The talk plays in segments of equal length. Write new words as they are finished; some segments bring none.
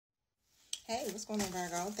Hey, what's going on,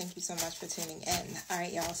 Virgo? Thank you so much for tuning in. All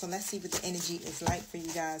right, y'all. So let's see what the energy is like for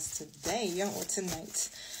you guys today, or tonight.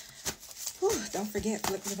 Whew, don't forget,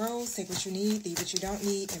 flip the roles, take what you need, leave what you don't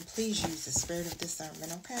need, and please use the spirit of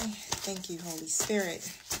discernment, okay? Thank you, Holy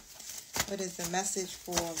Spirit. What is the message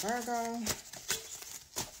for Virgo?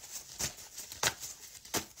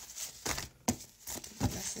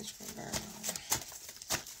 Message for Virgo.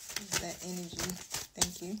 What is that energy?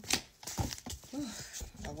 Thank you. Whew.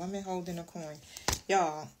 A woman holding a coin.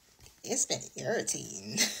 Y'all, it's been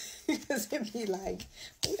irritating. Because it be like,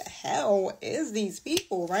 who the hell is these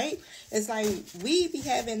people, right? It's like we be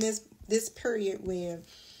having this period where,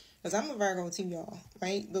 because I'm a Virgo too, y'all,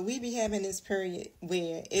 right? But we be having this period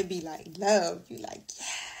where it be like love. You like,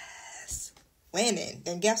 yes, winning.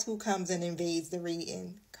 Then guess who comes and invades the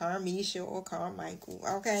reading? Carmisha or Carmichael,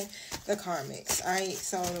 okay? The karmics, all right?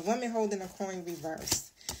 So the woman holding a coin reversed.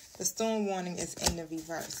 The storm warning is in the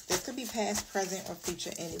reverse. There could be past, present, or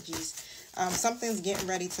future energies. Something's getting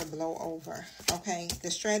ready to blow over, okay?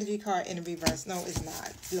 The strategy card in the reverse. No, it's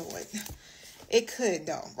not, Lord. It could,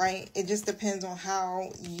 though, right? It just depends on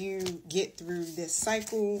how you get through this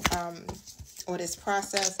cycle or this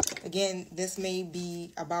process. Again, this may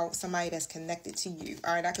be about somebody that's connected to you,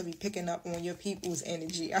 all right? I could be picking up on your people's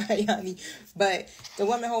energy, all right, honey? But the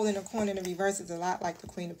woman holding the coin in the reverse is a lot like the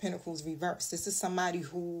Queen of Pentacles reverse. This is somebody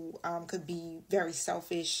who could be very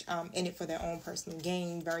selfish, in it for their own personal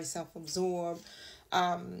gain, very self-absorbed,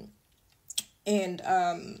 and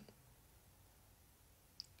I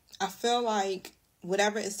feel like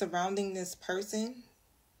whatever is surrounding this person,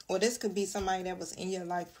 or this could be somebody that was in your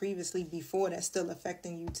life previously before that's still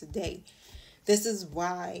affecting you today. This is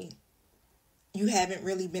why you haven't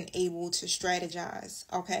really been able to strategize,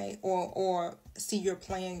 okay? Or see your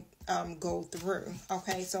plan go through,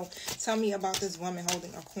 okay? So tell me about this woman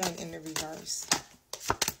holding a coin in the reverse.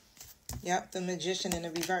 Yep, the Magician in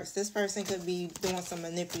the reverse. This person could be doing some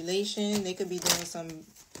manipulation. They could be doing some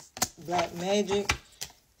black magic.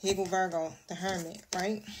 Here go Virgo, the Hermit,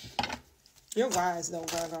 right? You're wise, though,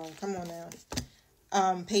 Virgo. Come on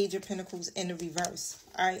now. Page of Pentacles in the reverse.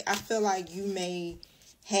 All right, I feel like you may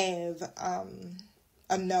have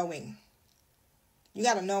a knowing. You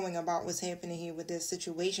got a knowing about what's happening here with this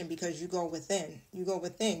situation because you go within. You go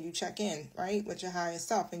within. You check in, right, with your higher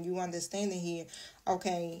self. And you understanding here,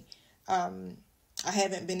 okay, I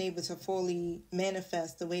haven't been able to fully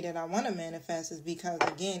manifest the way that I want to manifest is because,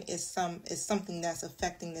 again, it's something that's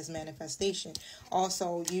affecting this manifestation.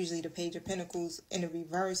 Also, usually the Page of Pentacles in the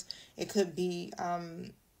reverse, it could be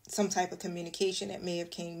some type of communication that may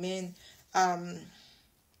have came in.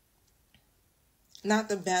 Not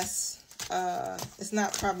the best. It's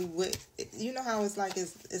not probably what, you know how it's like,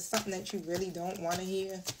 it's something that you really don't want to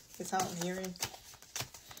hear. It's how I'm hearing.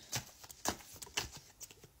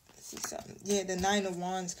 Something. Yeah, the Nine of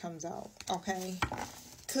Wands comes out, okay?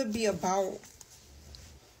 Could be about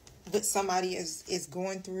what somebody is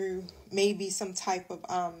going through. Maybe some type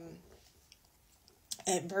of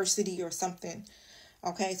adversity or something.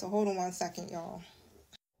 Okay, so hold on one second, y'all.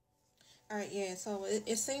 All right, yeah, so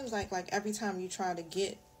it seems like every time you try to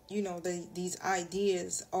get, these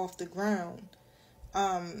ideas off the ground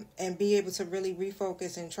and be able to really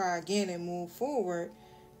refocus and try again and move forward,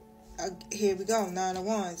 here we go, Nine of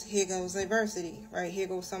Wands. Here goes adversity, right? Here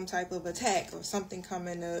goes some type of attack or something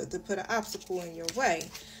coming to put an obstacle in your way.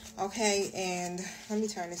 Okay, and let me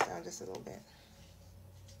turn this down just a little bit.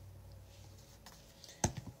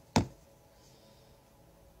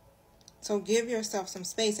 So give yourself some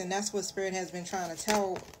space, and that's what Spirit has been trying to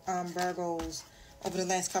tell Virgos over the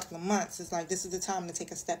last couple of months. It's like this is the time to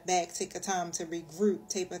take a step back, take a time to regroup,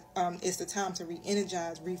 it's the time to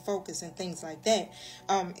re-energize, refocus, and things like that,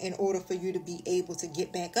 in order for you to be able to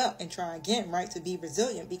get back up and try again, right? To be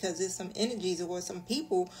resilient, because there's some energies or some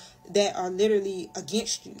people that are literally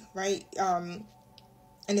against you, right? And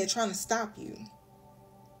they're trying to stop you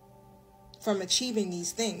from achieving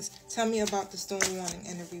these things. Tell me about the storm warning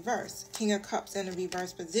in the reverse. King of Cups in the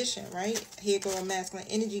reverse position, right? Here go a masculine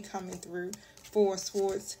energy coming through. Four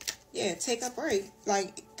Swords. Yeah, take a break.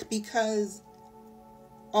 Because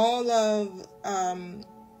all of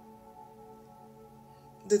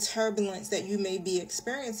the turbulence that you may be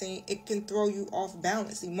experiencing, it can throw you off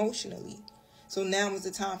balance emotionally. So now is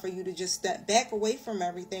the time for you to just step back away from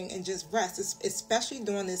everything and just rest, especially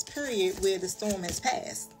during this period where the storm has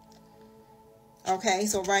passed. Okay,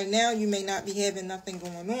 so right now you may not be having nothing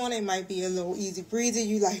going on. It might be a little easy breezy.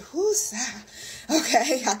 You like, who's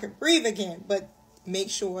okay, I can breathe again. But make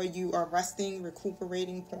sure you are resting,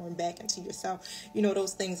 recuperating, pouring back into yourself.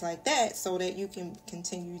 Those things like that, so that you can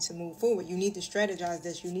continue to move forward. You need to strategize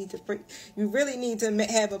this. You really need to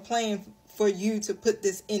have a plan for you to put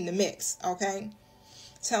this in the mix, okay?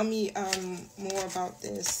 Tell me more about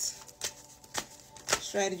this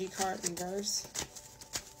strategy card reverse.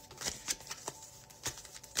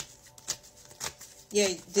 Yeah,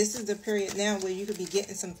 this is the period now where you could be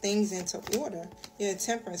getting some things into order. Yeah,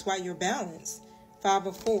 temperance, while you're balanced. 5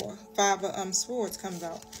 of 4. 5 of swords comes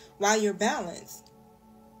out. While you're balanced.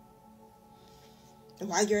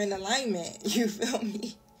 While you're in alignment. You feel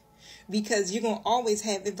me? Because you're going to always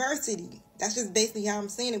have adversity. That's just basically how I'm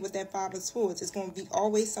saying it with that 5 of swords. It's going to be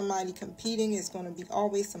always somebody competing. It's going to be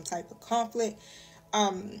always some type of conflict.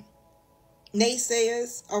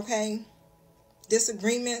 Naysayers, okay?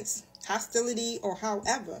 Disagreements, hostility, or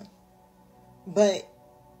however. But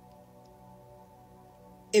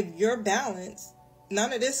if you're balanced,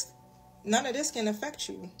 none of this can affect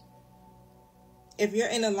you. If you're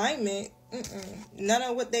in alignment, none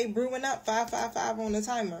of what they brewing up 555 on the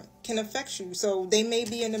timer can affect you. So they may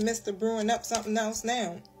be in the midst of brewing up something else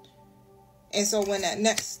now. And so when that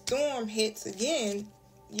next storm hits again,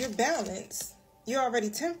 you're balanced. You're already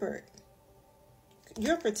tempered.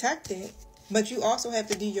 You're protected, but you also have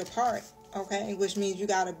to do your part, okay? Which means you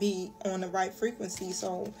got to be on the right frequency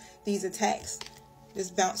so these attacks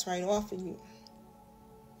just bounce right off of you.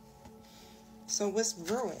 So what's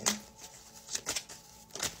brewing?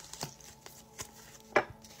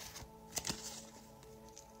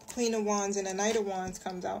 Queen of Wands and the Knight of Wands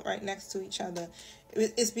comes out right next to each other.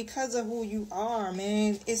 It's because of who you are,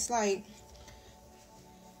 man. It's like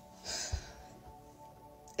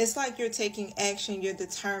you're taking action. You're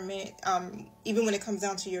determined. Even when it comes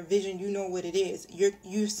down to your vision, you know what it is.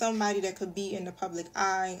 You're somebody that could be in the public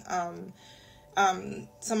eye.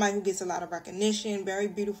 Somebody who gets a lot of recognition. Very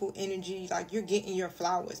beautiful energy. Like you're getting your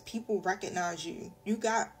flowers. People recognize you. You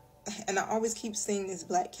got. And I always keep saying this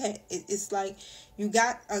black cat. It's like you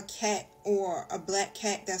got a cat or a black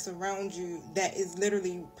cat that's around you that is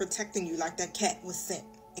literally protecting you, like that cat was sent.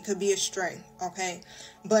 It could be a stray, okay?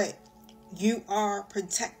 But you are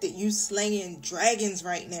protected. You slaying dragons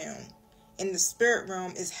right now. And the spirit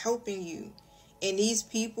realm is helping you. And these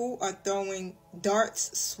people are throwing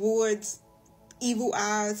darts, swords, evil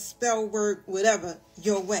eyes, spell work, whatever,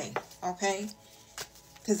 your way, okay?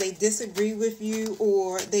 Because they disagree with you,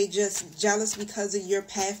 or they just jealous because of your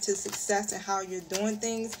path to success and how you're doing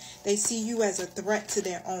things. They see you as a threat to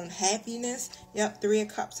their own happiness. Yep, 3 of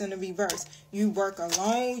Cups in the reverse. You work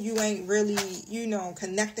alone. You ain't really,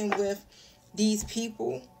 connecting with these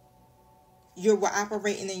people. You're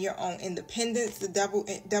operating in your own independence. The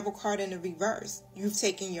devil card in the reverse. You've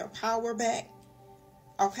taken your power back.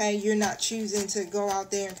 Okay, you're not choosing to go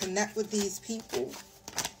out there and connect with these people.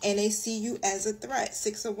 And they see you as a threat.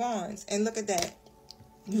 6 of Wands. And look at that.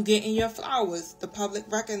 You getting your flowers. The public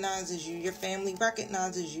recognizes you. Your family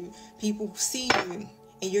recognizes you. People see you.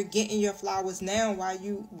 And you're getting your flowers now while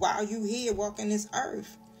you here walking this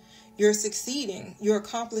earth. You're succeeding. You're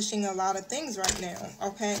accomplishing a lot of things right now.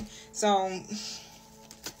 Okay? So,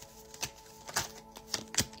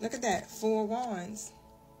 look at that. 4 of Wands.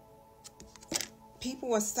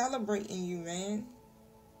 People are celebrating you, man.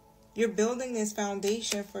 You're building this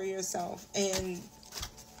foundation for yourself. And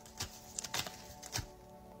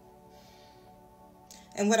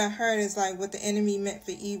what I heard is like what the enemy meant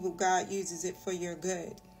for evil, God uses it for your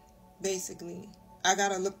good. Basically. I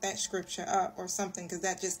got to look that scripture up or something because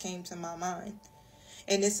that just came to my mind.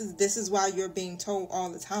 And this is why you're being told all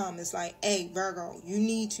the time. It's like, hey, Virgo, you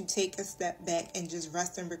need to take a step back and just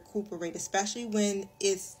rest and recuperate, especially when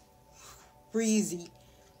it's breezy.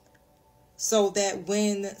 So that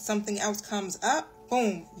when something else comes up,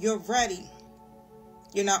 boom, you're ready.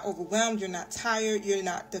 You're not overwhelmed. You're not tired. You're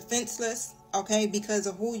not defenseless. Okay, because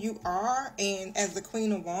of who you are. And as the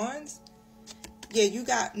Queen of Wands, yeah, you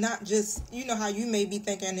got not just, how you may be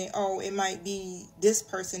thinking that, oh, it might be this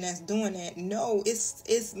person that's doing that. No,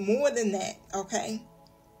 it's more than that. Okay.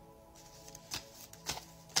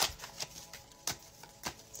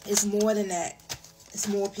 It's more than that. It's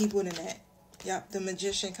more people than that. Yep, the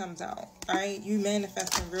Magician comes out. All right, you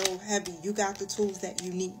manifesting real heavy. You got the tools that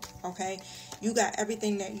you need. Okay, you got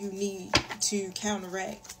everything that you need to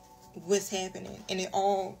counteract what's happening, and it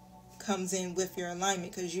all comes in with your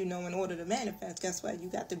alignment because in order to manifest, guess what? You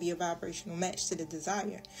got to be a vibrational match to the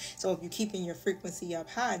desire. So if you're keeping your frequency up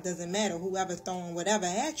high, it doesn't matter whoever's throwing whatever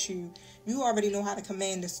at you. You already know how to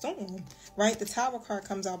command the storm, right? The Tower card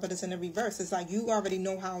comes out, but it's in the reverse. It's like you already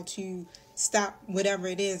know how to stop whatever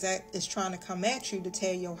it is that is trying to come at you to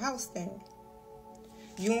tear your house down.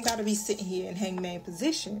 You don't got to be sitting here in hangman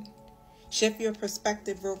position. Shift your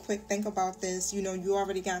perspective real quick. Think about this. You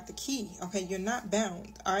already got the key. Okay, you're not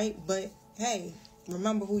bound. All right, but hey,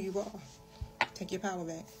 remember who you are. Take your power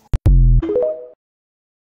back.